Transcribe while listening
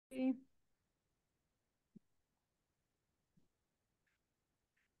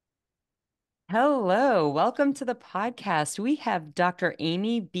Hello, welcome to the podcast. We have Dr.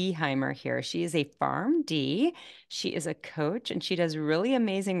 Amy Behimer here. She is a PharmD. She is a coach and she does really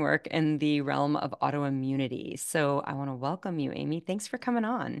amazing work in the realm of autoimmunity. So I want to welcome you, Amy. Thanks for coming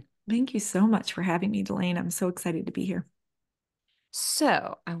on. Thank you so much for having me, Delane. I'm so excited to be here.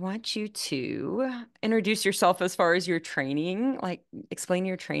 So I want you to introduce yourself as far as your training, like explain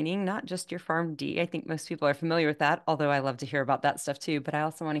your training, not just your PharmD. I think most people are familiar with that, although I love to hear about that stuff too, but I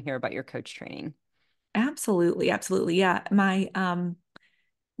also want to hear about your coach training. Absolutely, absolutely. Yeah, my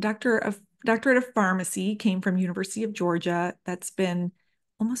doctorate of pharmacy came from University of Georgia. That's been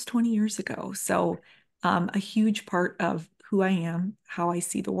almost 20 years ago. So, a huge part of who I am, how I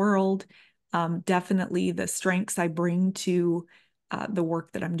see the world, definitely the strengths I bring to the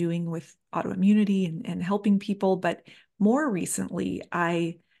work that I'm doing with autoimmunity and helping people. But more recently,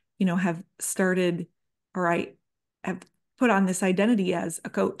 have started, or I have put on this identity as a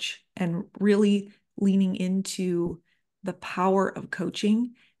coach and really leaning into the power of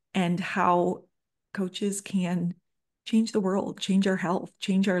coaching and how coaches can change the world, change our health,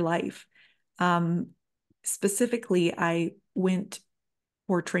 change our life. Um, Specifically, I went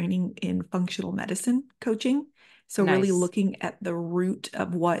for training in functional medicine coaching. So, really Nice. looking at the root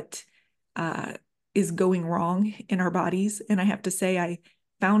of what uh, is going wrong in our bodies. And I have to say, I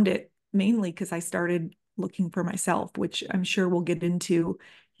found it mainly because I started looking for myself, which I'm sure we'll get into,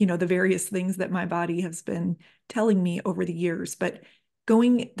 the various things that my body has been telling me over the years. But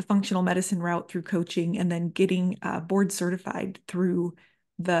going the functional medicine route through coaching and then getting board certified through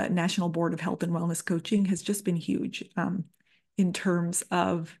the National Board of Health and Wellness Coaching has just been huge. In terms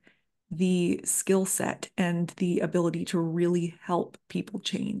of the skill set and the ability to really help people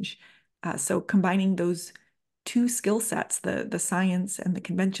change. So combining those two skill sets, the science and the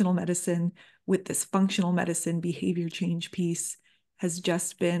conventional medicine with this functional medicine behavior change piece has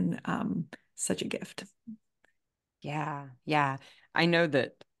just been such a gift. Yeah, yeah. I know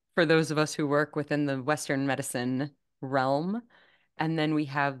that for those of us who work within the Western medicine realm, and then we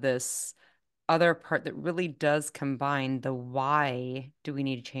have this other part that really does combine the why do we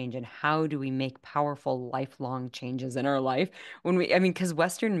need to change and how do we make powerful lifelong changes in our life because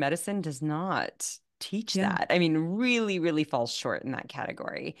Western medicine does not teach Yeah. that. I mean, really, really falls short in that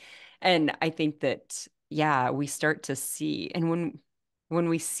category. And I think that, yeah, we start to see, and when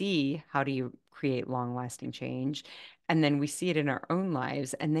we see how do you create long-lasting change, and then we see it in our own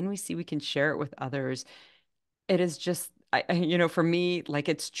lives, and then we see we can share it with others, it is just, for me, like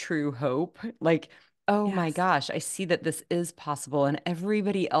it's true hope. Like, oh my Yes. gosh, I see that this is possible, and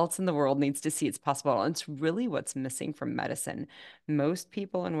everybody else in the world needs to see it's possible. And it's really what's missing from medicine. Most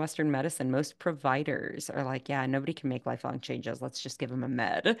people in Western medicine, most providers are like, yeah, nobody can make lifelong changes. Let's just give them a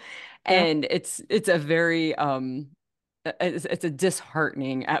med. Yep. And it's a very it's a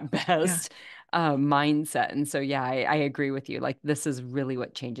disheartening at Yeah. best mindset. And so, yeah, I agree with you. Like, this is really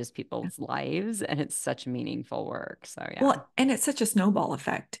what changes Yeah. people's lives, and it's such meaningful work. So, yeah. Well, and it's such a snowball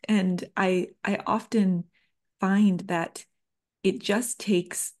effect. And I often find that it just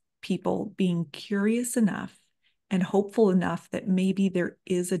takes people being curious enough and hopeful enough that maybe there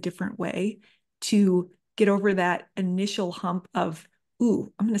is a different way to get over that initial hump of,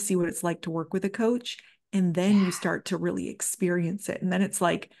 ooh, I'm going to see what it's like to work with a coach. And then you Yeah. start to really experience it. And then it's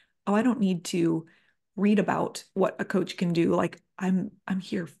like, oh, I don't need to read about what a coach can do. Like I'm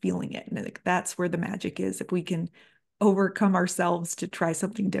here feeling it. And like that's where the magic is. If we can overcome ourselves to try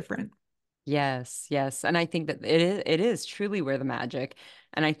something different. Yes, yes. And I think that it is truly where the magic.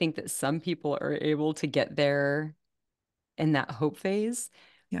 And I think that some people are able to get there in that hope phase.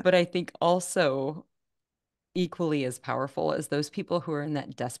 Yeah. But I think also equally as powerful as those people who are in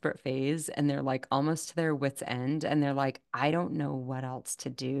that desperate phase and they're like almost to their wits' end and they're like, I don't know what else to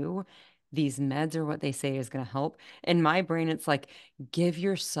do. These meds are what they say is going to help. In my brain, it's like, give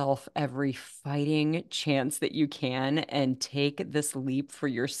yourself every fighting chance that you can and take this leap for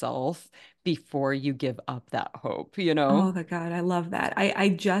yourself before you give up that hope, you Oh, know? the God, I love that. I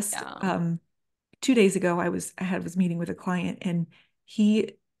just Yeah. 2 days ago I was meeting with a client and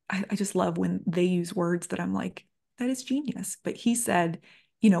he I just love when they use words that I'm like, that is genius. But he said,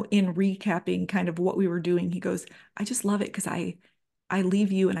 in recapping kind of what we were doing, he goes, I just love it because I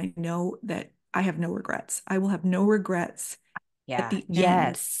leave you and I know that I have no regrets. I will have no regrets at Yeah. the end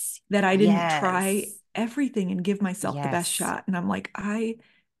Yes. that I didn't try Yes. everything and give myself the best Yes. shot. And I'm like, I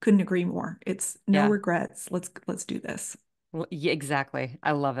couldn't agree more. It's no Yeah. regrets. Let's do this. Well, yeah, exactly.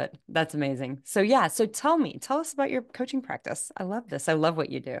 I love it. That's amazing. So yeah, so tell us about your coaching practice. I love this. I love what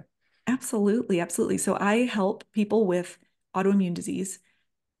you do. Absolutely, absolutely. So I help people with autoimmune disease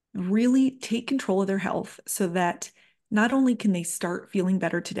really take control of their health so that not only can they start feeling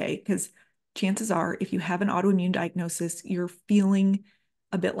better today, because chances are, if you have an autoimmune diagnosis, you're feeling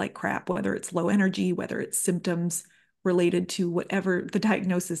a bit like crap, whether it's low energy, whether it's symptoms related to whatever the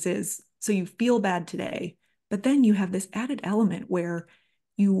diagnosis is. So you feel bad today, but then you have this added element where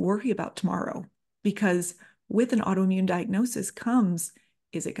you worry about tomorrow, because with an autoimmune diagnosis comes,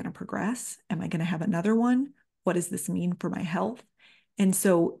 is it going to progress? Am I going to have another one? What does this mean for my health? And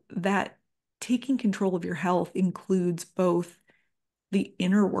so that taking control of your health includes both the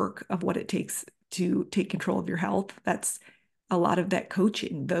inner work of what it takes to take control of your health. That's a lot of that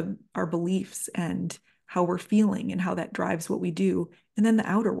coaching, our beliefs and how we're feeling and how that drives what we do. And then the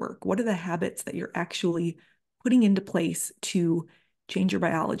outer work. What are the habits that you're actually putting into place to change your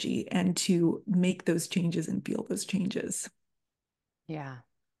biology and to make those changes and feel those changes? Yeah.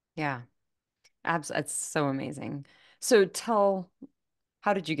 Yeah. It's so amazing. So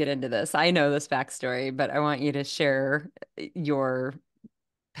how did you get into this? I know this backstory, but I want you to share your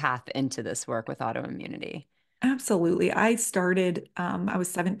path into this work with autoimmunity. Absolutely. I was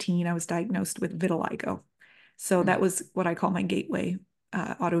 17, I was diagnosed with vitiligo. So that Mm. was what I call my gateway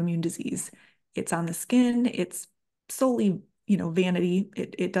autoimmune disease. It's on the skin. It's solely, vanity.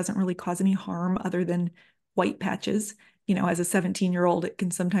 It doesn't really cause any harm other than white patches. As a 17-year-old, it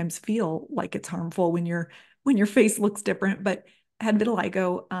can sometimes feel like it's harmful when your face looks different. But I had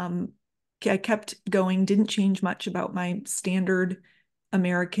vitiligo. I kept going, didn't change much about my standard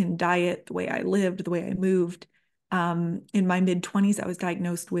American diet, the way I lived, the way I moved. In my mid 20s, I was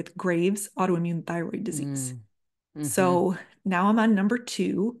diagnosed with Graves' autoimmune thyroid disease. Mm. Hmm. So now I'm on number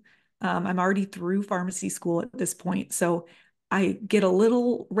two. I'm already through pharmacy school at this point. So I get a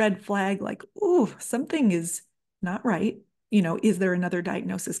little red flag like, oh, something is not right. Is there another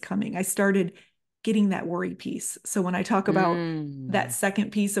diagnosis coming? I started getting that worry piece. So when I talk about that Mm.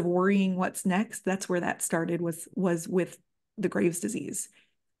 second piece of worrying what's next, that's where that started was with the Graves' disease.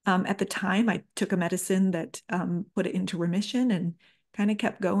 At the time, I took a medicine that put it into remission and kind of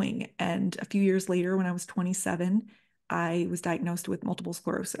kept going. And a few years later, when I was 27, I was diagnosed with multiple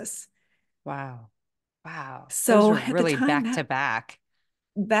sclerosis. Wow. Wow. Those So were at the really time, back to that back.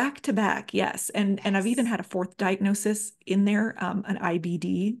 back to back, yes. And I've even Yes. had a fourth diagnosis in there, an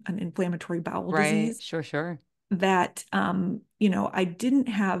IBD, an inflammatory bowel Right. disease, Sure, sure. that I didn't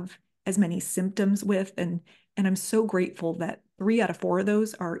have as many symptoms with. And I'm so grateful that 3 out of 4 of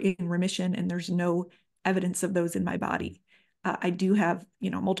those are in remission and there's no evidence of those in my body. I do have,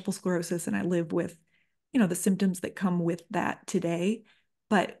 multiple sclerosis, and I live with, the symptoms that come with that today.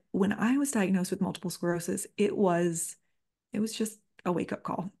 But when I was diagnosed with multiple sclerosis, it was just a wake-up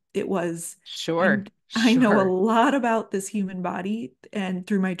call. It was, I Sure. I know a Sure. lot about this human body and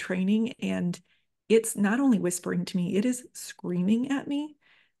through my training, and it's not only whispering to me, it is screaming at me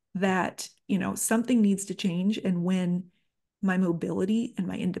that, something needs to change. And when my mobility and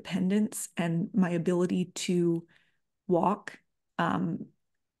my independence and my ability to walk um,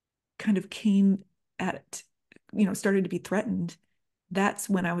 kind of came at, started to be threatened, that's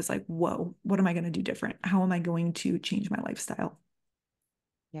when I was like, whoa, what am I going to do different? How am I going to change my lifestyle?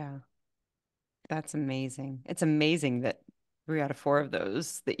 Yeah. That's amazing. It's amazing that 3 out of 4 of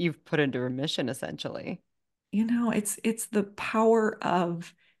those that you've put into remission essentially. It's the power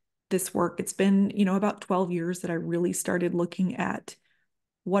of this work. It's been, about 12 years that I really started looking at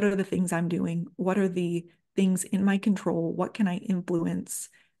what are the things I'm doing? What are the things in my control? What can I influence?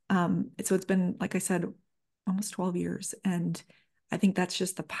 So it's been, like I said, almost 12 years. And I think that's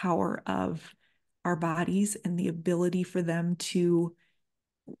just the power of our bodies and the ability for them to,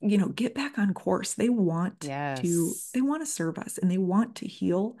 get back on course. Yes. They want to serve us and they want to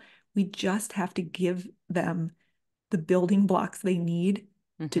heal. We just have to give them the building blocks they need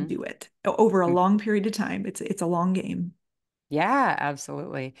to Hmm. do it over a long period of time. It's a long game. Yeah,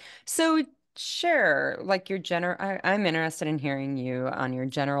 absolutely. So share like your I'm interested in hearing you on your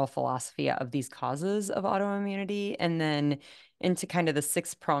general philosophy of these causes of autoimmunity and then into kind of the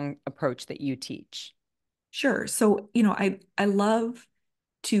six-prong approach that you teach. Sure. So, I love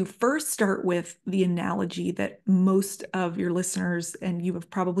to first start with the analogy that most of your listeners and you have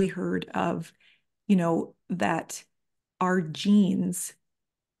probably heard of, that our genes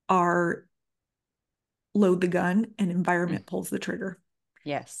are load the gun and Mm. environment pulls the trigger.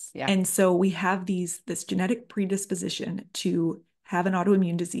 Yes. Yeah. And so we have this genetic predisposition to have an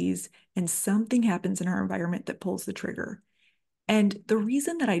autoimmune disease, and something happens in our environment that pulls the trigger. And the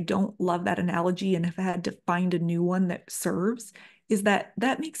reason that I don't love that analogy and have had to find a new one that serves is that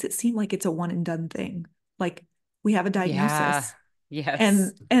that makes it seem like it's a one and done thing. Like we have a Yeah. diagnosis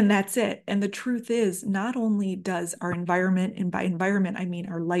Yes. and that's it. And the truth is, not only does our environment, and by environment I mean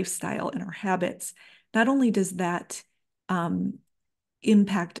our lifestyle and our habits, not only does that um,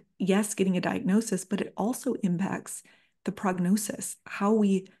 impact, yes, getting a diagnosis, but it also impacts the prognosis, how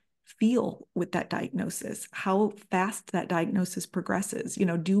we feel with that diagnosis, how fast that diagnosis progresses.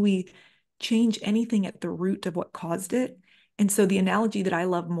 Do we change anything at the root of what caused it? And so the analogy that I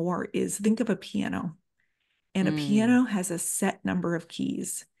love more is, think of a piano, and a Mm, piano has a set number of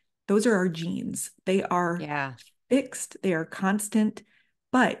keys. Those are our genes. They are yeah. fixed, they are constant,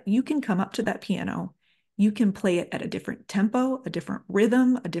 but you can come up to that piano, you can play it at a different tempo, a different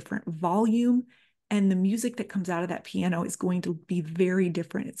rhythm, a different volume, and the music that comes out of that piano is going to be very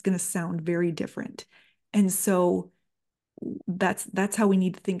different. It's going to sound very different. And so that's how we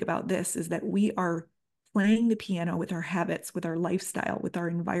need to think about this, is that we are playing the piano with our habits, with our lifestyle, with our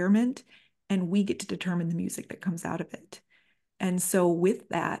environment, and we get to determine the music that comes out of it. And so with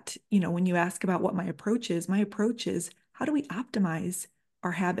that, when you ask about what my approach is, how do we optimize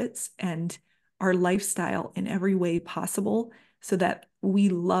our habits and our lifestyle in every way possible so that we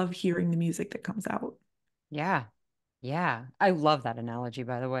love hearing the music that comes out? Yeah. Yeah. I love that analogy,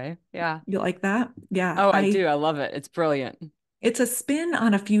 by the way. Yeah. You like that? Yeah, Oh, I I do. I love it. It's brilliant. it's a spin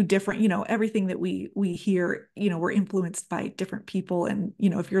on a few different, everything that we hear, we're influenced by different people. And,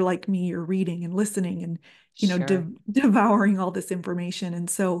 if you're like me, you're reading and listening and, Sure. devouring all this information. And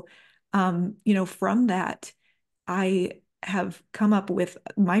so, from that, I have come up with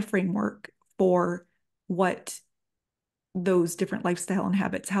my framework for what those different lifestyle and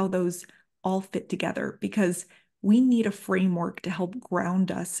habits, how those all fit together, because we need a framework to help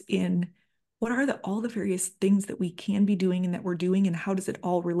ground us in what are all the various things that we can be doing and that we're doing, and how does it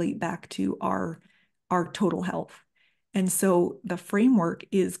all relate back to our total health. And so the framework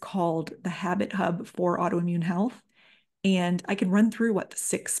is called the Habit Hub for Autoimmune Health. And I can run through what the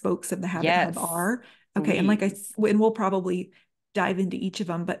 6 spokes of the Habit Hub Yes, are. Okay, please. and we'll probably dive into each of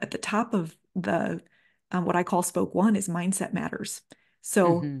them, but at the top of the what I call spoke 1 is mindset matters.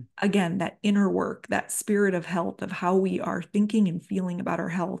 So Hmm. again, that inner work, that spirit of health, of how we are thinking and feeling about our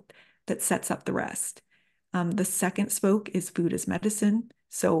health, that sets up the rest. The second spoke is food as medicine.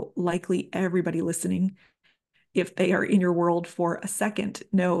 So likely everybody listening, if they are in your world for a second,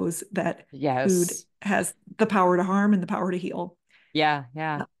 knows that food Yes. has the power to harm and the power to heal. Yeah,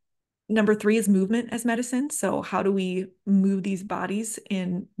 yeah. Number 3 is movement as medicine. So how do we move these bodies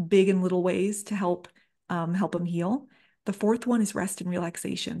in big and little ways to help them heal? The fourth one is rest and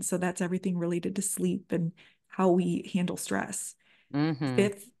relaxation. So that's everything related to sleep and how we handle stress. Hmm.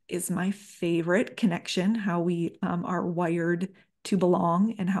 Fifth is my favorite, connection, how we are wired to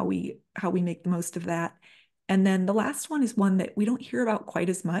belong and how we make the most of that. And then the last one is one that we don't hear about quite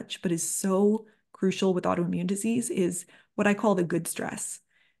as much, but is so crucial with autoimmune disease, is what I call the good stress.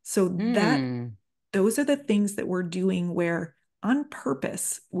 So that Hmm. those are the things that we're doing where on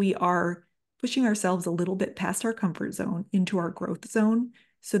purpose we are pushing ourselves a little bit past our comfort zone into our growth zone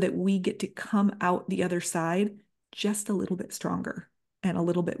so that we get to come out the other side just a little bit stronger and a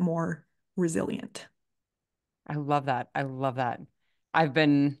little bit more resilient. I love that. I love that. I've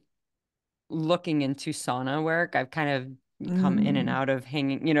been looking into sauna work. I've kind of come in and Mm, out of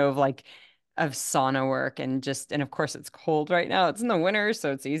hanging, of like of sauna work and of course it's cold right now. It's in the winter,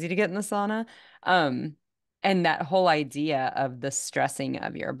 so it's easy to get in the sauna. Um, and that whole idea of the stressing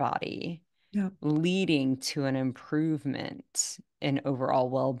of your body yeah. leading to an improvement in overall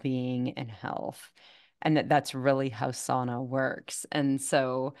well-being and health. And that's really how sauna works. And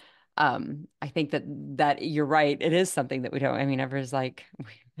so I think that you're right. It is something that we don't, I mean, everyone's like,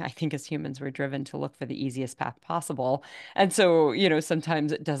 I think as humans, we're driven to look for the easiest path possible. And so,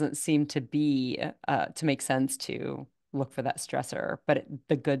 sometimes it doesn't seem to be to make sense to look for that stressor, but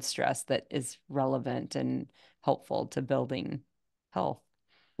the good stress that is relevant and helpful to building health.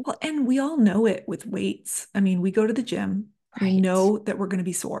 Well, and we all know it with weights. I mean, we go to the gym, we Right. know that we're going to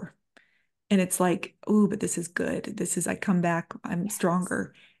be sore. And it's like, oh, but this is good. I come back, I'm Yes.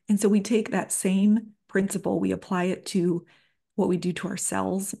 stronger. And so we take that same principle, we apply it to what we do to our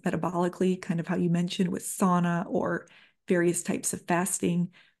cells metabolically, kind of how you mentioned with sauna or various types of fasting.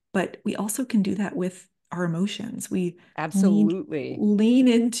 But we also can do that with our emotions. We lean Absolutely. lean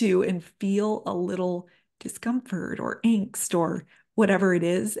into and feel a little discomfort or angst or whatever it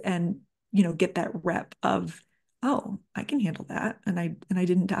is, and get that rep of, oh, I can handle that, and I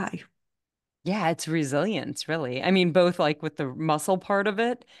didn't die. Yeah, it's resilience, really. I mean, both like with the muscle part of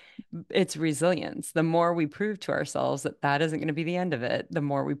it, it's resilience. The more we prove to ourselves that that isn't going to be the end of it, the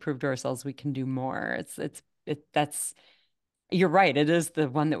more we prove to ourselves we can do more. That's, you're right. It is the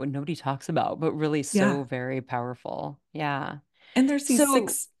one that nobody talks about, but really Yeah. so very powerful. Yeah. And there's these So,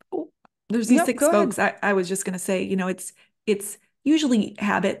 six oh, there's these yep, six go ahead. spokes. I was just going to say, it's usually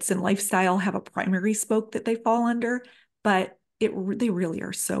habits and lifestyle have a primary spoke that they fall under, but they really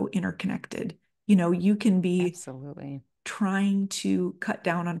are so interconnected. You can be Absolutely. trying to cut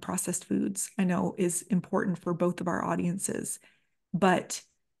down on processed foods, I know is important for both of our audiences, but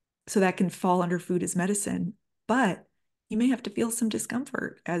so that can fall under food as medicine, but you may have to feel some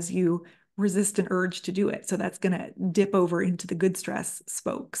discomfort as you resist an urge to do it. So that's going to dip over into the good stress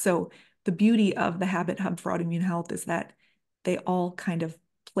spoke. So the beauty of the Habit Hub for Autoimmune Health is that they all kind of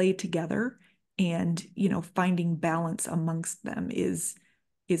play together, and finding balance amongst them is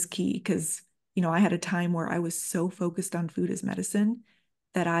key. Because I had a time where I was so focused on food as medicine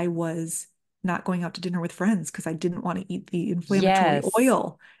that I was not going out to dinner with friends because I didn't want to eat the inflammatory Yes.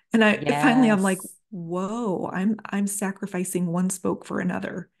 oil. And I finally I'm like, Yes. whoa, I'm sacrificing one spoke for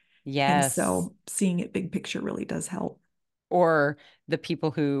another. And Yes. so seeing it big picture really does help. Or the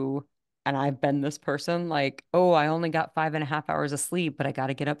people who, and I've been this person, like, oh, I only got 5.5 hours of sleep, but I got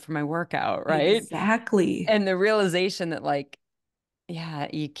to get up for my workout, right? Exactly. And the realization that, like, yeah,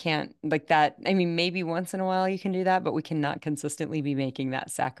 you can't like that. I mean, maybe once in a while you can do that, but we cannot consistently be making that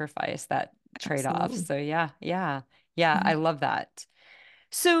sacrifice, that trade-off. Absolutely. So yeah, yeah, yeah, Yeah. I love that.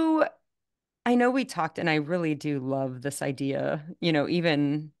 So I know we talked, and I really do love this idea,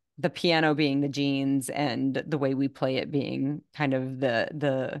 even the piano being the genes and the way we play it being kind of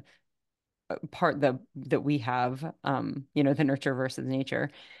the part that we have, the nurture versus nature.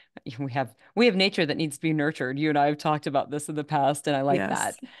 We have nature that needs to be nurtured. You and I have talked about this in the past, and I like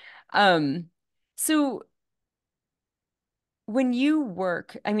Yes. that. Um, so when you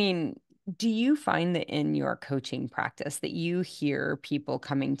work, I mean, do you find that in your coaching practice that you hear people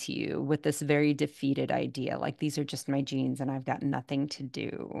coming to you with this very defeated idea, like these are just my genes and I've got nothing to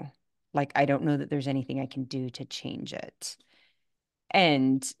do? Like, I don't know that there's anything I can do to change it.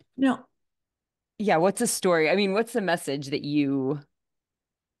 And No, yeah, what's a story? I mean, what's the message that you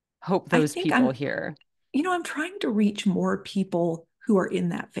hope I those think people hear? I'm trying to reach more people who are in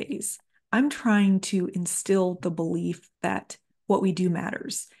that phase. I'm trying to instill the belief that what we do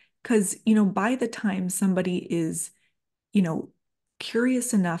matters. Because, by the time somebody is, you know,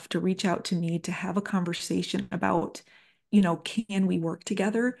 curious enough to reach out to me to have a conversation about, can we work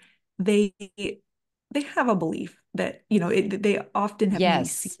together? They they have a belief that, they often have maybe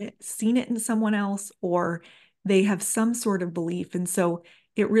Yes. seen it in someone else, or they have some sort of belief. And so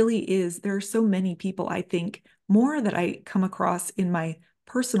it really is, there are so many people, I think, more that I come across in my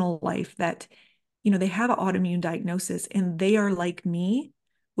personal life that, they have an autoimmune diagnosis and they are like me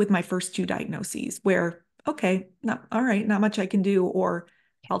with my first two diagnoses, where, okay, not all right, not much I can do, or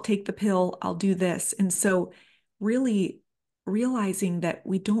I'll take the pill, I'll do this. And so really realizing that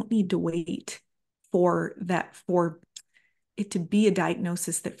we don't need to wait for it to be a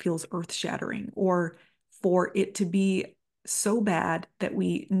diagnosis that feels earth-shattering, or for it to be so bad that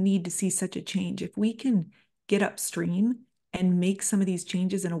we need to see such a change. If we can get upstream and make some of these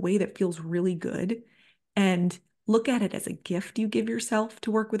changes in a way that feels really good, and look at it as a gift you give yourself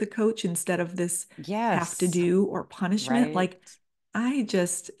to work with a coach instead of this have to Yes. do or punishment. Right. Like, I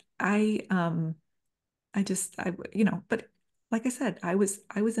just, but like I said, I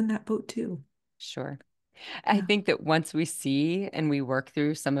was in that boat too. Sure. I Yeah. think that once we see and we work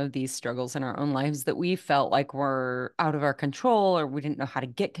through some of these struggles in our own lives that we felt like were out of our control, or we didn't know how to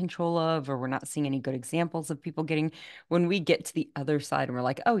get control of, or we're not seeing any good examples of people getting, when we get to the other side and we're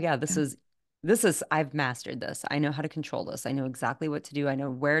like, oh yeah, Yeah. I've mastered this. I know how to control this. I know exactly what to do. I know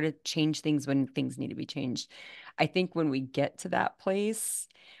where to change things when things need to be changed. I think when we get to that place,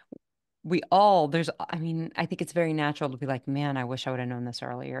 I mean, I think it's very natural to be like, man, I wish I would have known this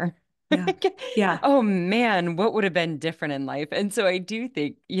earlier. Yeah. Yeah. Oh man, what would have been different in life? And so I do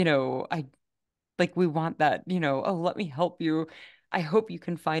think, I like we want that, oh, let me help you. I hope you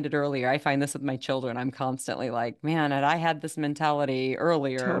can find it earlier. I find this with my children. I'm constantly like, man, had I had this mentality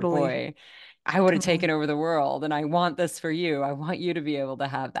earlier, Totally. boy, I would have taken Totally. over the world. And I want this for you. I want you to be able to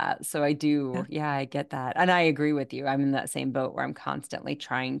have that. So I do, Yeah. yeah, I get that. And I agree with you. I'm in that same boat where I'm constantly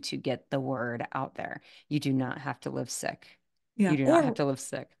trying to get the word out there. You do not have to live sick. Yeah. You do not have Or to live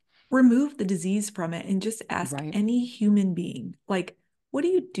sick. remove the disease from it and just ask Right. any human being, like, what do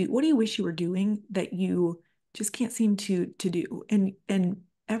you do? What do you wish you were doing that you just can't seem to do? And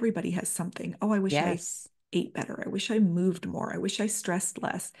everybody has something. Oh, I wish I Yes. ate better. I wish I moved more. I wish I stressed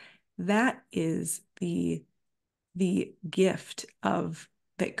less. That is the gift of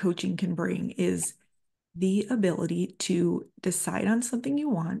that coaching can bring, is the ability to decide on something you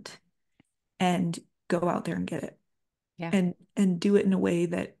want and go out there and get it, Yeah. and do it in a way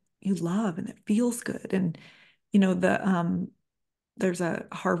that you love and that feels good. And there's a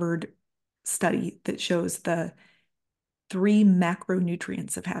Harvard study that shows the three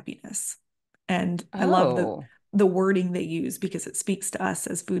macronutrients of happiness. And I love the Oh. the wording they use because it speaks to us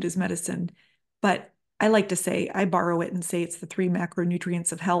as food is medicine. But I like to say, I borrow it and say it's the three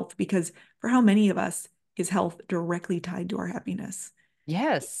macronutrients of health, because for how many of us is health directly tied to our happiness?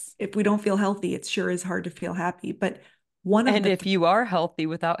 Yes. If we don't feel healthy, it sure is hard to feel happy. But one of And the if you are healthy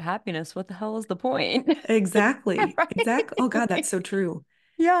without happiness, what the hell is the point? exactly, exactly. Oh God, that's Right? so true.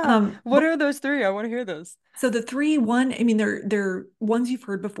 Yeah. What But are those three? I want to hear those. so the three, one, I mean, they're ones you've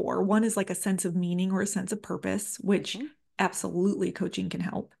heard before. One is like a sense of meaning or a sense of purpose, which Mhm. absolutely coaching can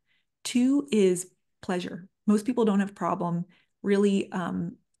help. Two is pleasure. Most people don't have problem really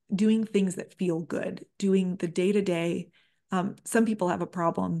doing things that feel good, doing the day to day. Some people have a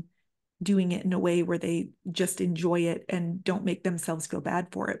problem doing it in a way where they just enjoy it and don't make themselves feel bad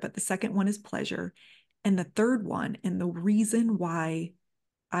for it. But the second one is pleasure. And the third one, and the reason why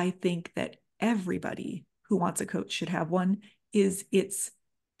I think that everybody who wants a coach should have one, is it's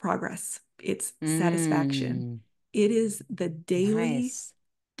progress, it's satisfaction. Mm, It is the nice.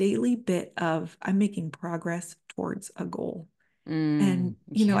 daily bit of I'm making progress towards a goal. And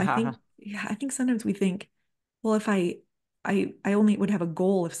I Yeah. think, yeah, I think sometimes we think, well, if I only would have a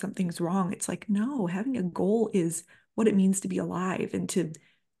goal if something's wrong. It's like, no, having a goal is what it means to be alive and to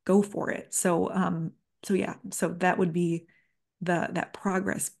go for it. So yeah, so that would be that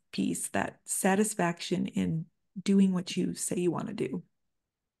progress piece, that satisfaction in doing what you say you want to do.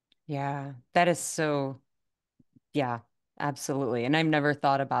 Yeah. That is so, yeah, absolutely. And I've never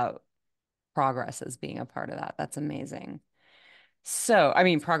thought about progress as being a part of that. That's amazing. So, I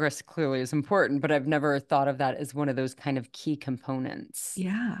mean, progress clearly is important, but I've never thought of that as one of those kind of key components.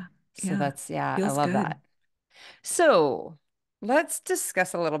 Yeah. So Yeah. that's, yeah, I Feels love good. that. So let's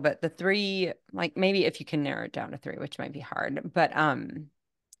discuss a little bit the three, like maybe if you can narrow it down to three, which might be hard, but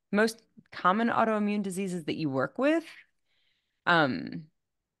most common autoimmune diseases that you work with, um,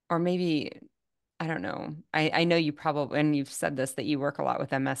 or maybe I don't know. I know you probably, and you've said this, that you work a lot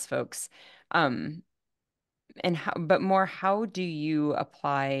with MS folks. Um, and how, but more, how do you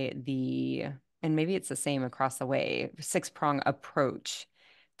apply and maybe it's the same across the way, six-prong approach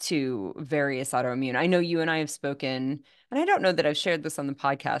to various autoimmune? I know you and I have spoken, and I don't know that I've shared this on the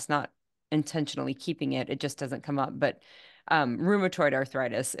podcast, not intentionally keeping it, it just doesn't come up, but rheumatoid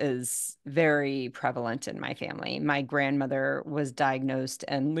arthritis is very prevalent in my family. My grandmother was diagnosed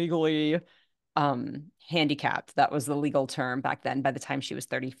and legally handicapped. That was the legal term back then by the time she was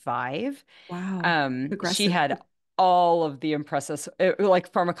 35. Wow. She Aggressive. had all of the impressive,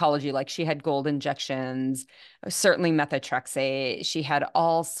 like pharmacology, like she had gold injections, certainly methotrexate. She had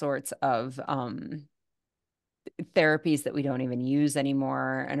all sorts of therapies that we don't even use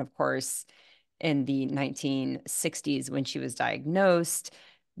anymore. And of course, in the 1960s, when she was diagnosed,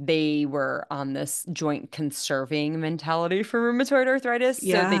 they were on this joint conserving mentality for rheumatoid arthritis. So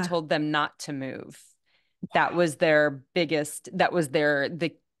they Yeah. told them not to move. That was their biggest, that was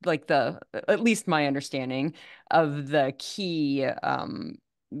the like the at least my understanding of the key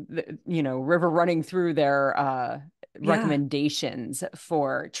river running through their Yeah. recommendations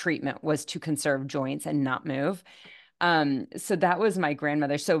for treatment was to conserve joints and not move. So that was my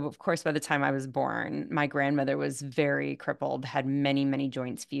grandmother. So of course, by the time I was born, my grandmother was very crippled, had many, many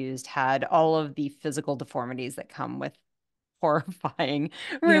joints fused, had all of the physical deformities that come with horrifying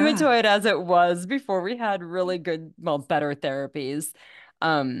Yeah. rheumatoid as it was before we had really good, well, better therapies.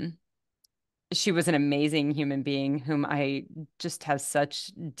 Um, she was an amazing human being whom I just have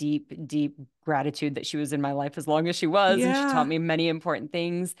such deep, deep gratitude that she was in my life as long as she was, and she taught Yeah. me many important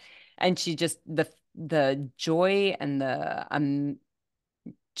things. And she just the joy and the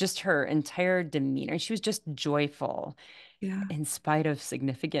just her entire demeanor. She was just joyful Yeah. in spite of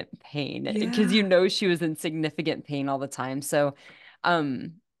significant pain because Yeah. she was in significant pain all the time. So,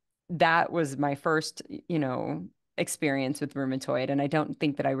 um, that was my first, experience with rheumatoid. And I don't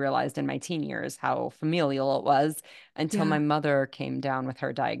think that I realized in my teen years how familial it was until my Yeah. mother came down with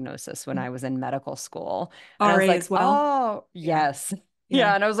her diagnosis when I was in medical school. And I was RA like, as well. oh, Yeah. yes. Yeah.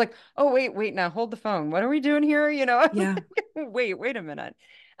 Yeah. And I was like, oh, wait, now hold the phone. What are we doing here? I was Yeah. like, wait a minute.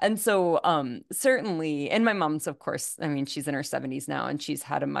 And so, certainly, and my mom's, of course, I mean, she's in her 70s now and she's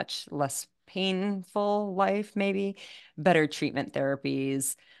had a much less painful life, maybe better treatment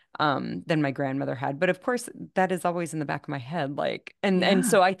therapies, than my grandmother had. But of course, that is always in the back of my head. Like, and Yeah.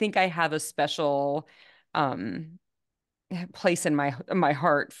 so I think I have a special, um, place in my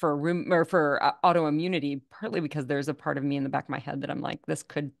heart for room or for autoimmunity, partly because there's a part of me in the back of my head that I'm like, this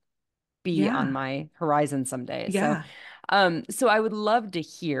could be on Yeah. my horizon someday. So, Yeah. so I would love to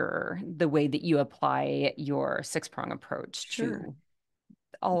hear the way that you apply your six-prong approach Sure. to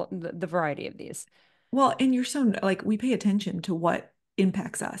all the variety of these. Well, and you're so like we pay attention to what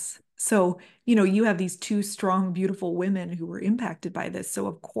impacts us. So, you know, you have these two strong, beautiful women who were impacted by this. So,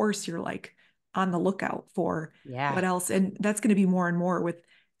 of course, you're like on the lookout for Yeah. what else. And that's going to be more and more with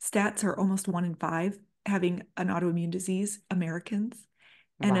stats are almost 1 in 5 having an autoimmune disease, Americans,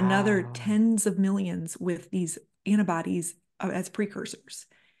 and another Wow. tens of millions with these antibodies as precursors.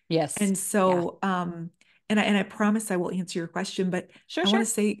 Yes. And Yeah. so, and I promise I will answer your question, but Sure, I want sure. to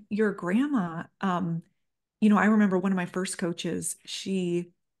say your grandma, you know, I remember one of my first coaches, she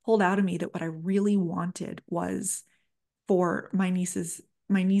pulled out of me that what I really wanted was for my niece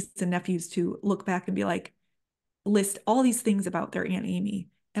and nephews to look back and be like, list all these things about their Aunt Amy.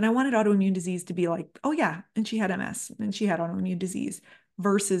 And I wanted autoimmune disease to be like, oh yeah, and she had MS and she had autoimmune disease.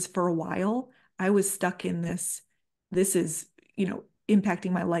 Versus for a while, I was stuck in this is, you know,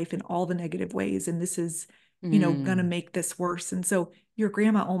 impacting my life in all the negative ways. And this is, you know, gonna Mm. make this worse. And so your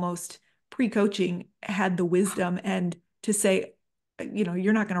grandma almost pre-coaching had the wisdom and to say, you know,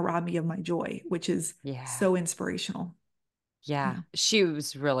 you're not gonna rob me of my joy, which is Yeah. so inspirational. Yeah. Yeah. She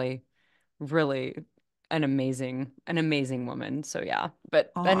was really, really an amazing woman. So yeah.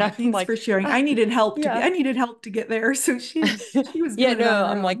 But and Aw, I'm thanks like, for sharing. yeah. I needed help to get there. So she was Yeah, doing it on no, her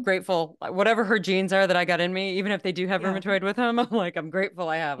I'm like own. grateful. Whatever her genes are that I got in me, even if they do have Yeah. rheumatoid with them, I'm like, I'm grateful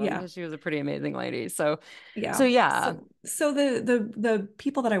I have them Yeah. because she was a pretty amazing lady. So Yeah. yeah. So the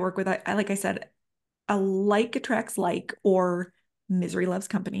people that I work with, I like I said, a like attracts like or misery loves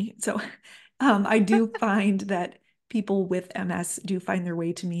company. So I do find that people with MS do find their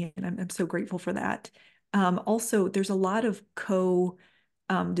way to me, and I'm so grateful for that. Also, there's a lot of co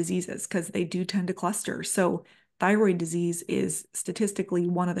diseases because they do tend to cluster. So thyroid disease is statistically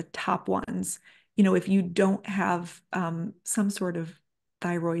one of the top ones. You know, if you don't have some sort of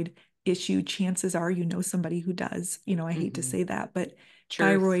thyroid issue, chances are you know somebody who does. You know, I hate to Hmm. say that, but Truth.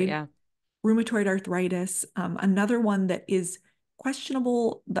 thyroid, Yeah. rheumatoid arthritis. Another one that is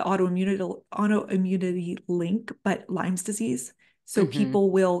questionable, the autoimmunity link, but Lyme's disease. So Hmm.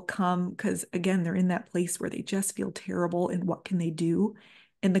 people will come because again, they're in that place where they just feel terrible and what can they do?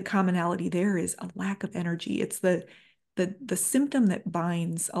 And the commonality there is a lack of energy. It's the symptom that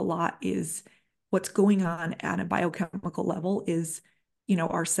binds a lot is what's going on at a biochemical level is, you know,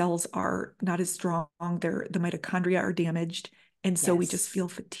 our cells are not as strong, the mitochondria are damaged, and so we just Yes. feel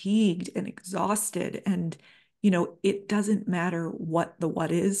fatigued and exhausted. And, you know, it doesn't matter what the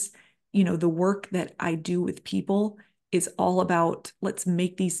what is. You know, the work that I do with people is all about let's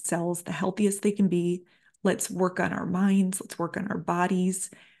make these cells the healthiest they can be. Let's work on our minds. Let's work on our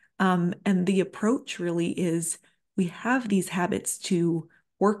bodies. And the approach really is we have these habits to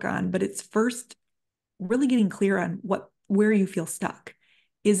work on, but it's first really getting clear on where you feel stuck.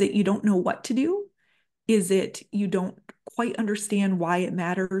 Is it you don't know what to do? Is it you don't quite understand why it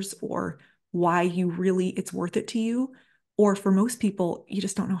matters or why you really it's worth it to you? Or for most people, you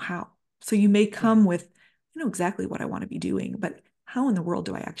just don't know how. So you may Yeah. come with, I know exactly what I want to be doing, but how in the world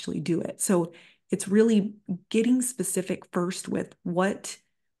do I actually do it? So it's really getting specific first with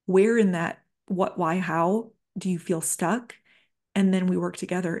where in that, what, why, how do you feel stuck? And then we work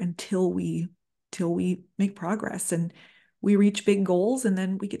together till we make progress and we reach big goals and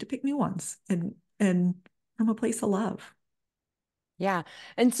then we get to pick new ones and from a place of love. Yeah.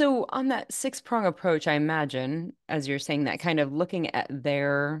 And so on that six-prong approach, I imagine, as you're saying that, kind of looking at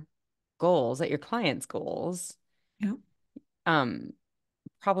their goals, at your clients' goals, Yeah, um,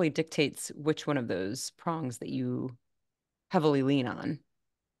 probably dictates which one of those prongs that you heavily lean on.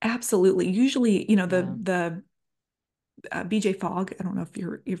 absolutely. Usually, you know, Yeah. the BJ Fogg, I don't know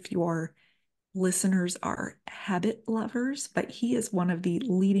if your listeners are habit lovers, but he is one of the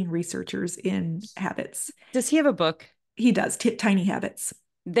leading researchers in habits. Does he have a book? He does tiny habits.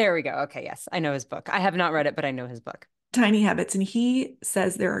 There we go. Okay, yes. I know his book. I have not read it, but I know his book. Tiny habits. And he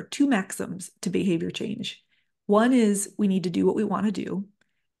says there are two maxims to behavior change. One is we need to do what we want to do,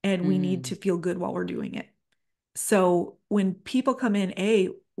 and we need Mm, to feel good while we're doing it. So when people come in, A,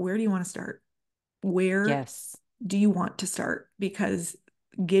 where do you want to start? Where yes. do you want to start? Because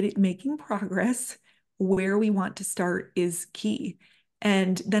making progress where we want to start is key.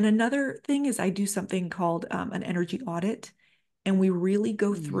 And then another thing is I do something called an energy audit, and we really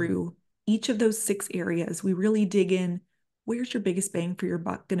go Mm, through each of those 6 areas. We really dig in. Where's your biggest bang for your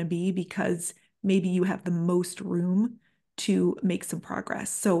buck going to be? Because maybe you have the most room to make some progress.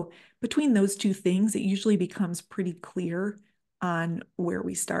 So between those two things, it usually becomes pretty clear on where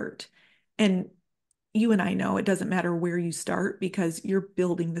we start. And you and I know it doesn't matter where you start because you're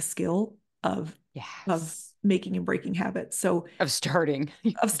building the skill of yes. making and breaking habits. So Of starting.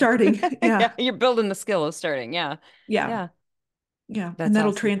 of starting, yeah, Yeah, you're building the skill of starting. Yeah. yeah, Yeah. yeah, and That's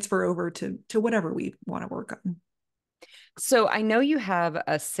that'll awesome. transfer over to whatever we want to work on. So I know you have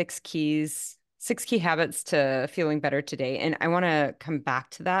a six key habits to feeling better today, and I want to come back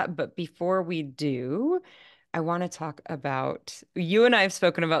to that. But before we do, I want to talk about you and I have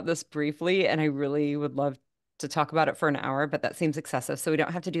spoken about this briefly, and I really would love to talk about it for an hour, but that seems excessive, so we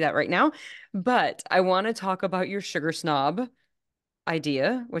don't have to do that right now. But I want to talk about your sugar snob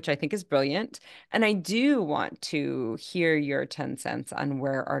idea, which I think is brilliant. And I do want to hear your 10 cents on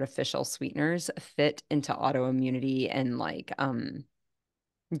where artificial sweeteners fit into autoimmunity and like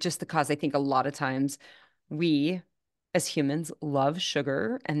just the cause I think a lot of times we as humans love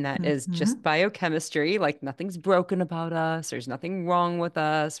sugar and that is just Mhm. biochemistry. Like nothing's broken about us. There's nothing wrong with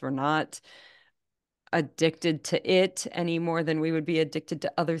us. We're not addicted to it any more than we would be addicted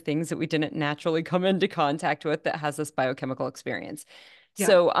to other things that we didn't naturally come into contact with that has this biochemical experience. Yep.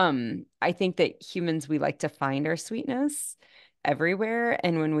 So, I think that humans, we like to find our sweetness everywhere.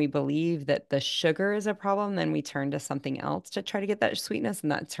 And when we believe that the sugar is a problem, then we turn to something else to try to get that sweetness.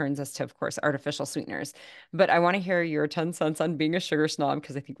 And that turns us to, of course, artificial sweeteners. But I want to hear your 10 cents on being a sugar snob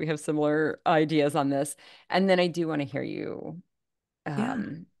because I think we have similar ideas on this. And then I do want to hear you Yeah.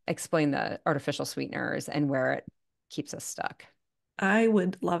 explain the artificial sweeteners and where it keeps us stuck. I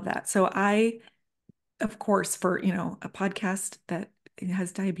would love that. So I, of course, for, a podcast that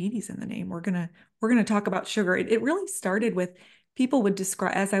has diabetes in the name, we're gonna talk about sugar. It really started with people would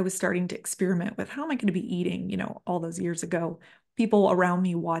describe as I was starting to experiment with how am I going to be eating, all those years ago, people around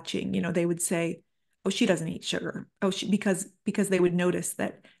me watching, they would say, "Oh, she doesn't eat sugar." Oh, she because they would notice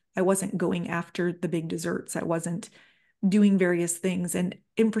that I wasn't going after the big desserts. I wasn't doing various things. And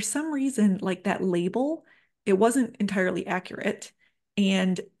for some reason, like that label, it wasn't entirely accurate.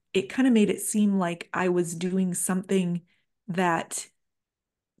 And it kind of made it seem like I was doing something that,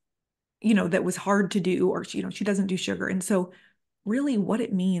 that was hard to do, or she doesn't do sugar. And so really what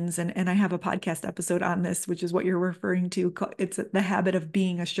it means, and I have a podcast episode on this, which is what you're referring to. It's the habit of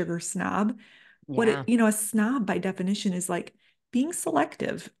being a sugar snob. Yeah. A snob by definition is like being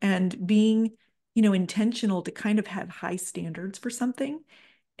selective and being, intentional to kind of have high standards for something.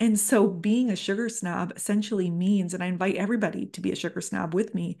 And so being a sugar snob essentially means, and I invite everybody to be a sugar snob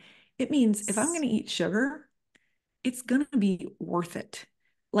with me, it means if I'm going to eat sugar, it's going to be worth it.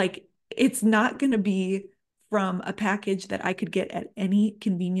 Like it's not going to be from a package that I could get at any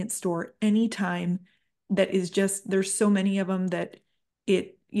convenience store anytime that is just, there's so many of them that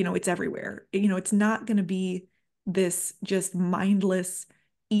it's everywhere. It's not going to be this just mindless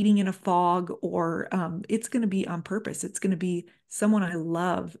eating in a fog, or it's going to be on purpose. It's going to be someone I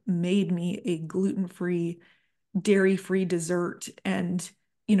love made me a gluten-free, dairy-free dessert, and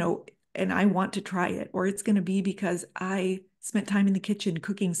you know and I want to try it, or it's going to be because I spent time in the kitchen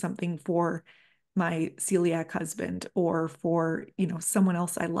cooking something for my celiac husband or for someone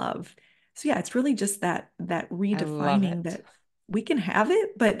else I love. So yeah, it's really just that I love redefining it. that we can have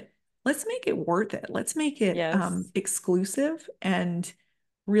it, but let's make it worth it. Let's make it Yes. exclusive and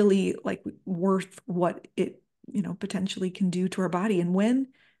really like worth what it potentially can do to our body. And when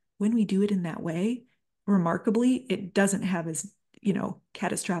we do it in that way, remarkably, it doesn't have as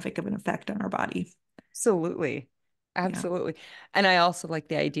catastrophic of an effect on our body. Absolutely. Yeah. Absolutely. And I also like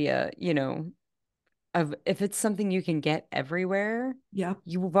the idea, of if it's something you can get everywhere, Yep.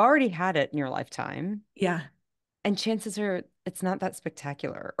 you've already had it in your lifetime, Yeah. and chances are it's not that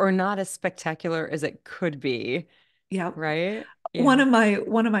spectacular or not as spectacular as it could be, Yep. right? One Yeah. of my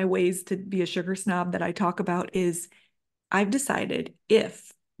one of my ways to be a sugar snob that I talk about is I've decided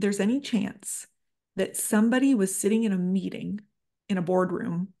if there's any chance that somebody was sitting in a meeting in a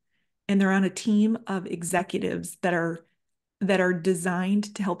boardroom and they're on a team of executives that are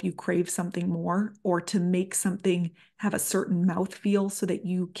designed to help you crave something more or to make something have a certain mouthfeel so that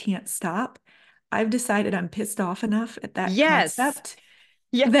you can't stop. I've decided I'm pissed off enough at that Yes. concept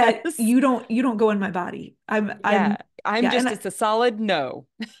that Yes. you don't go in my body. Yeah. I'm Yeah, and just, it's a solid no.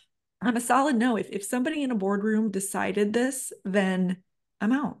 I'm a solid no. If somebody in a boardroom decided this, then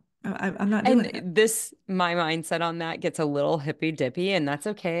I'm out. I'm not doing And it. my mindset on that gets a little hippy dippy, and that's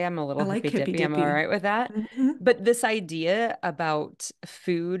okay. I'm a I little like hippy hippy dippy. I'm all dippy. right with that. Hmm. But this idea about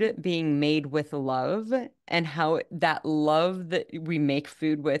food being made with love and how that love that we make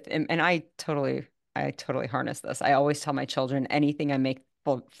food with, and I totally harness this. I always tell my children anything I make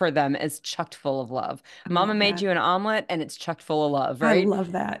for them is chucked full of love. I Mama love made that. you an omelet and it's chucked full of love, I right?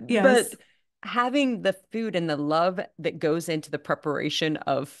 love that. Yes. But having the food and the love that goes into the preparation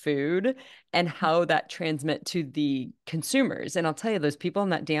of food and how that transmit to the consumers. And I'll tell you, those people in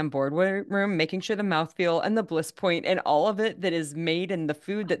that damn boardroom making sure the mouthfeel and the bliss point and all of it that is made in the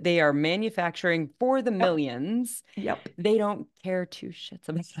food that they are manufacturing for the Yep. millions, Yep. they don't care two shits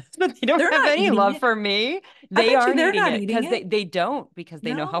about us, but they don't They're have not any eating love it. for me. I They bet you aren't they're eating not it eating because it. they don't because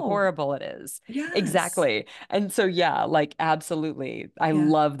they know how No. horrible it is. Yes. Exactly. And so yeah, like absolutely. I Yeah.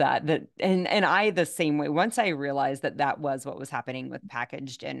 love that and I the same way. Once I realized that that was what was happening with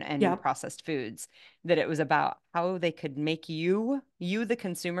packaged and Yep. processed foods, that it was about how they could make you the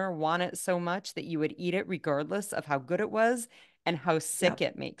consumer want it so much that you would eat it regardless of how good it was and how sick Yep.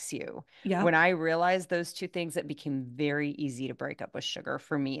 it makes you. When Yep. I realized those two things, it became very easy to break up with sugar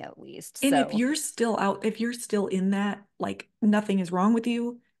for me at least. And if So, you're still out, if you're still in that, like nothing is wrong with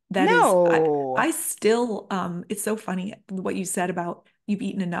you, that is, no. I still, it's so funny what you said about you've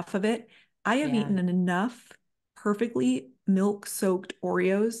eaten enough of it. I have Yeah. eaten enough perfectly milk soaked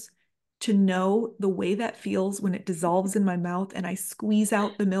Oreos to know the way that feels when it dissolves in my mouth and I squeeze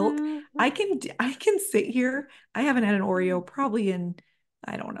out the milk. I can sit here. I haven't had an Oreo probably in,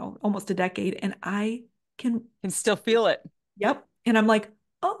 I don't know, almost a decade, and I can Can still still, feel it. yep. And I'm like,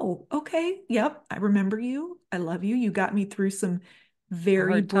 oh, okay. Yep. I remember you. I love you. You got me through some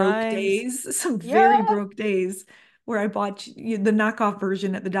very Hard broke times. days, some very Yeah. broke days where I bought the knockoff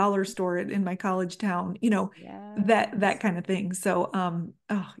version at the dollar store in my college town, that Yes. kind of thing. So,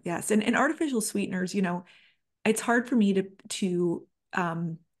 oh yes. And artificial sweeteners, it's hard for me to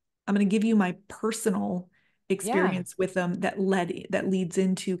I'm going to give you my personal Yeah. experience with them that leads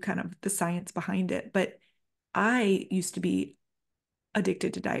into kind of the science behind it. But I used to be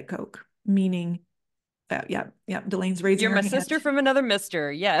addicted to Diet Coke, meaning, yeah, yeah, Delaine's raising You're her my hand. sister from another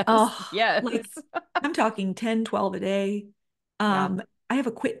mister. Yes. Oh, Yes. like I'm talking 10, 12 a day. Yeah. I have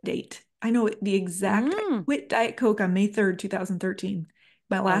a quit date. I know the exact, I Mm, quit Diet Coke on May 3rd, 2013,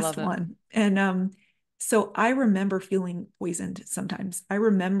 my I last love it. one. And so I remember feeling poisoned sometimes. I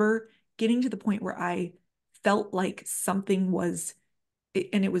remember getting to the point where I felt like something was,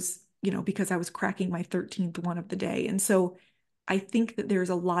 and it was, because I was cracking my 13th one of the day. And so I think that there's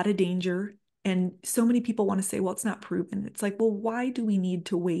a lot of danger. And so many people want to say, well, it's not proven. It's like, well, why do we need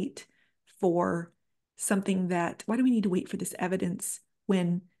to wait for why do we need to wait for this evidence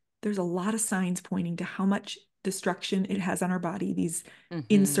when there's a lot of signs pointing to how much destruction it has on our body? These Hmm.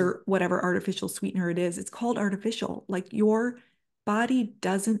 insert whatever artificial sweetener it is, it's called artificial. Like your body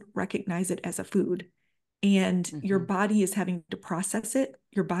doesn't recognize it as a food, and your Hmm. body is having to process it.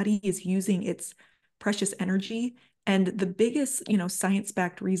 Your body is using its precious energy. And the biggest, science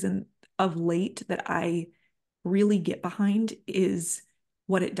backed reason of late that I really get behind is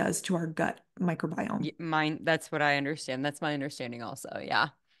what it does to our gut microbiome. Mine, that's what I understand. That's my understanding also. Yeah.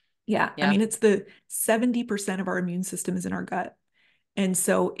 Yeah. I Yeah. mean, it's the 70% of our immune system is in our gut. And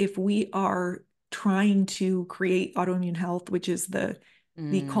so if we are trying to create autoimmune health, which is the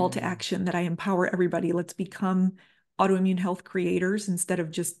call to Mm, action that I empower everybody, let's become autoimmune health creators instead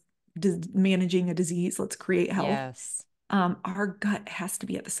of just managing a disease. Let's create health. yes. Our gut has to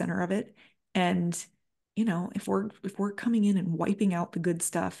be at the center of it. And if we're coming in and wiping out the good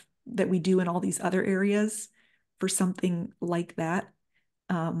stuff that we do in all these other areas for something like that,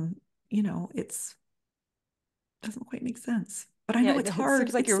 um, it's doesn't quite make sense. But I Yeah, know it's it hard.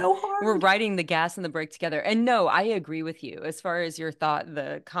 seems like It's so we're hard. riding the gas and the brake together. And no, I agree with you as far as your thought,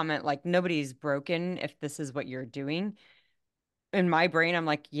 the comment, like nobody's broken if this is what you're doing. In my brain, I'm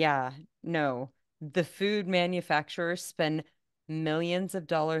like, yeah, no. The food manufacturers spend millions of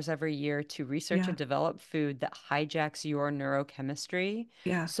dollars every year to research Yeah. and develop food that hijacks your neurochemistry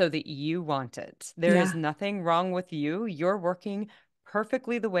Yeah. so that you want it. There is Yeah. nothing wrong with you. You're working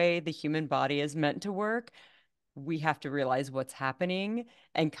perfectly the way the human body is meant to work. We have to realize what's happening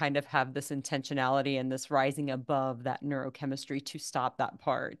and kind of have this intentionality and this rising above that neurochemistry to stop that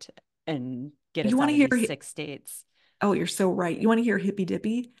part and get You us want out to of hear, these sick states. oh, you're so right. You want to hear hippy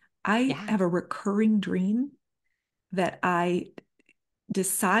dippy? I Yeah. have a recurring dream that I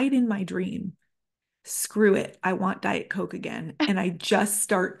decide in my dream, screw it, I want Diet Coke again. And I just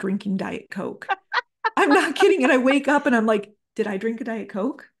start drinking Diet Coke. I'm not kidding. And I wake up and I'm like, did I drink a Diet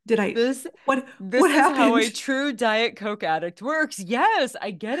Coke? Did I, This what this is how happened? a true Diet Coke addict works. Yes,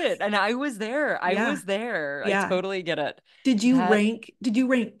 I get it. And I was there. I Yeah. was there. I Yeah. totally get it. That Did you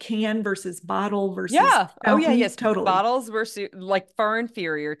rank can versus bottle versus yeah. Oh yeah, fountain? yes. Totally. Bottles were like far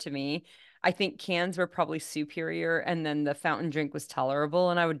inferior to me. I think cans were probably superior and then the fountain drink was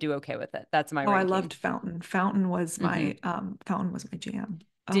tolerable and I would do okay with it. That's my Oh, I ranking. loved fountain. Hmm. Fountain was my jam.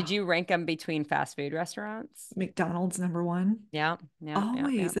 Did Oh, you rank them between fast food restaurants? McDonald's number one. Yeah, yeah, yeah, yeah.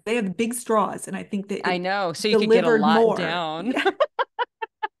 Always. They have big straws, and I think that I it know. So you could get a delivered lot more. down. Yeah.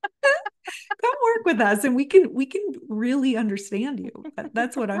 work with us and we can really understand you.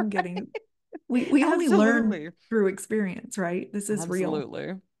 That's what I'm getting. We only learn Absolutely. through experience, right? This is real.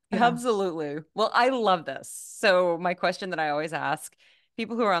 Absolutely. Yeah. Absolutely. Well, I love this. So, my question that I always ask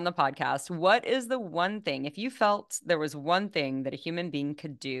people who are on the podcast, what is the one thing, if you felt there was one thing that a human being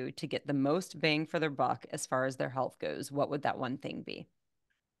could do to get the most bang for their buck as far as their health goes, what would that one thing be?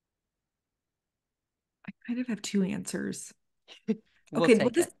 I kind of have two answers. We'll Okay, well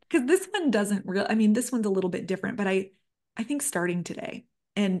take this it. because this one doesn't really, I mean, this one's a little bit different, but I think starting today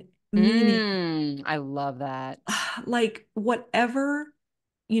and meaning I love that. like whatever,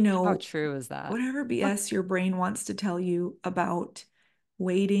 you How know, true is that? whatever BS your brain wants to tell you about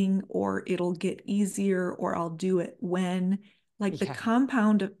waiting or it'll get easier or I'll do it when, like the Yeah.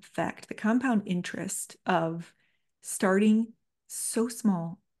 compound effect, the compound interest of starting so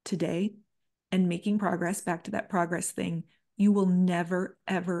small today and making progress back to that progress thing, you will never,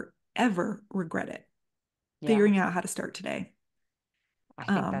 ever, ever regret it. Yeah. Figuring out how to start today. I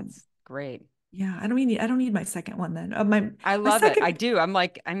think Um, that's great. yeah, I don't need my second one then. I My love it. I second do. I'm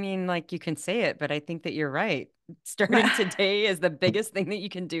like, I mean, like you can say it, but I think that you're right. my Starting today is the biggest thing that you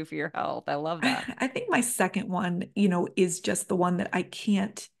can do for your health. I love that. I think my second one, is just the one that I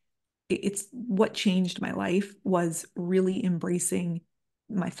can't, it's what changed my life was really embracing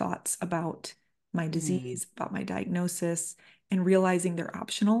my thoughts about my Mm. disease, about my diagnosis, and realizing they're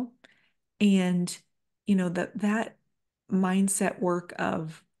optional. And, that mindset work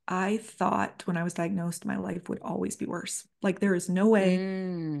of, I thought when I was diagnosed, my life would always be worse. Like, there is no way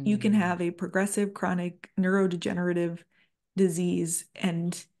you can Mm. have a progressive chronic neurodegenerative disease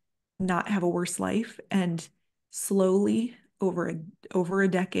and not have a worse life. And slowly over a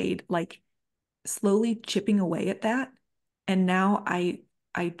decade, like slowly chipping away at that. And now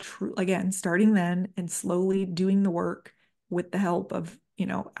again, starting then and slowly doing the work with the help of,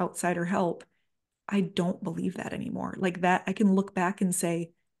 outsider help, I don't believe that anymore. Like that, I can look back and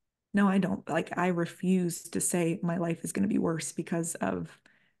say, no, I don't. Like, I refuse to say my life is going to be worse because of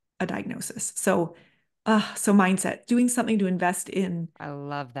a diagnosis. So mindset, doing something to invest in I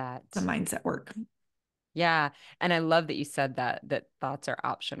love the that. mindset work. Yeah. And I love that you said that thoughts are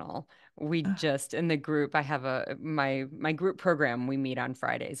optional. We Uh, just in the group, I have my group program, we meet on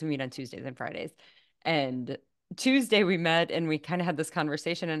Fridays. We meet on Tuesdays and Fridays. And Tuesday we met and we kind of had this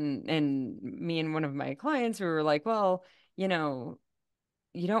conversation and me and one of my clients, we were like, well, you know,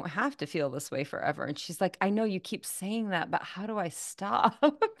 you don't have to feel this way forever. And she's like, I know you keep saying that, but how do I stop?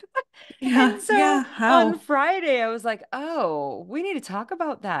 yeah, And so yeah. on How? Friday, I was like, oh, we need to talk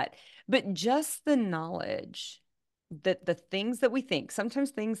about that. But just the knowledge that the things that we think,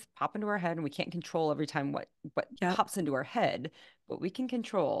 sometimes things pop into our head and we can't control every time what Yep. pops into our head, but we can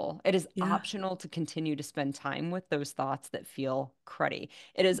control. It is Yeah. optional to continue to spend time with those thoughts that feel cruddy.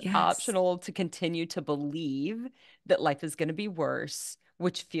 It is Yes. optional to continue to believe that life is going to be worse,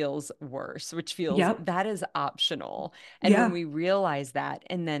 which feels worse, which feels Yep. that is optional. And when Yeah. we realize that,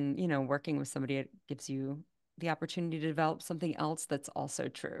 and then, working with somebody, it gives you the opportunity to develop something else that's also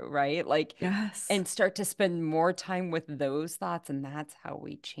true, right? Like, Yes. and start to spend more time with those thoughts. And that's how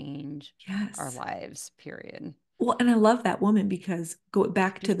we change our Yes. lives, period. Well, and I love that woman because go I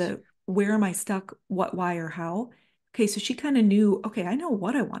back do to too. the where am I stuck, what, why, or how. Okay, so she kind of knew, okay, I know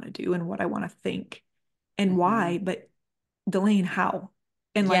what I want to do and what I want to think and Hmm. why, but Delane, how?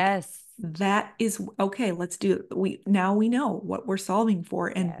 And like Yes. that is okay, let's do it. We know what we're solving for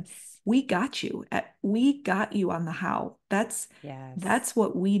and Yes. we got you on the how. That's Yes.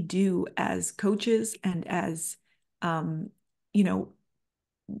 what we do as coaches and as um, you know,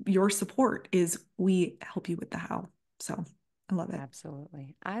 your support is we help you with the how. So I love it.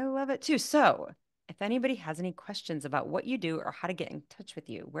 Absolutely. I love it too. So, if anybody has any questions about what you do or how to get in touch with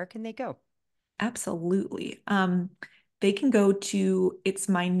you, where can they go? Absolutely. They can go to it's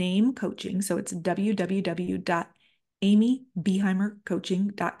my name coaching. So it's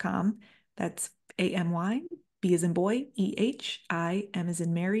www.amybeheimercoaching.com. That's AMY, B as in boy, EH, M as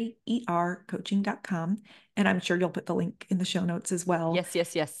in Mary, ER coaching.com. And I'm sure you'll put the link in the show notes as well. Yes,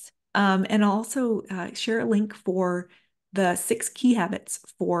 yes, yes. And also share a link for the 6 key habits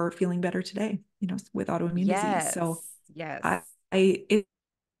for feeling better today, with autoimmune disease. So Yes. Yes. I, I it,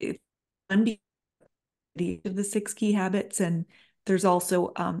 it's fun of the 6 key habits. And there's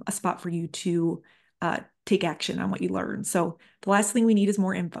also a spot for you to take action on what you learn. So the last thing we need is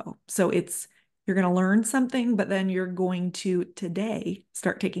more info. So you're going to learn something, but then you're going to today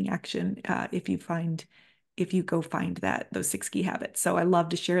start taking action if you go find those 6 key habits. So I love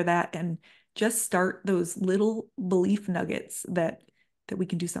to share that and just start those little belief nuggets that we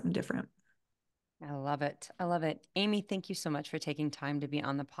can do something different. I love it. I love it. Amy, thank you so much for taking time to be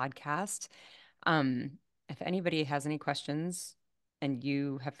on the podcast. Um, if anybody has any questions and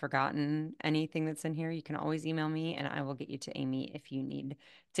you have forgotten anything that's in here, you can always email me and I will get you to Amy if you need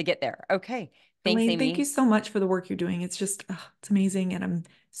to get there. Okay. Thanks, Elaine, thank you Amy. so much for the work you're doing. It's just, it's amazing. And I'm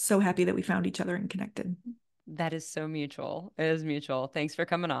so happy that we found each other and connected. That is so mutual. It is mutual. Thanks for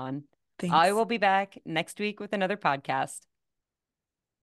coming on. I Thanks. will be back next week with another podcast.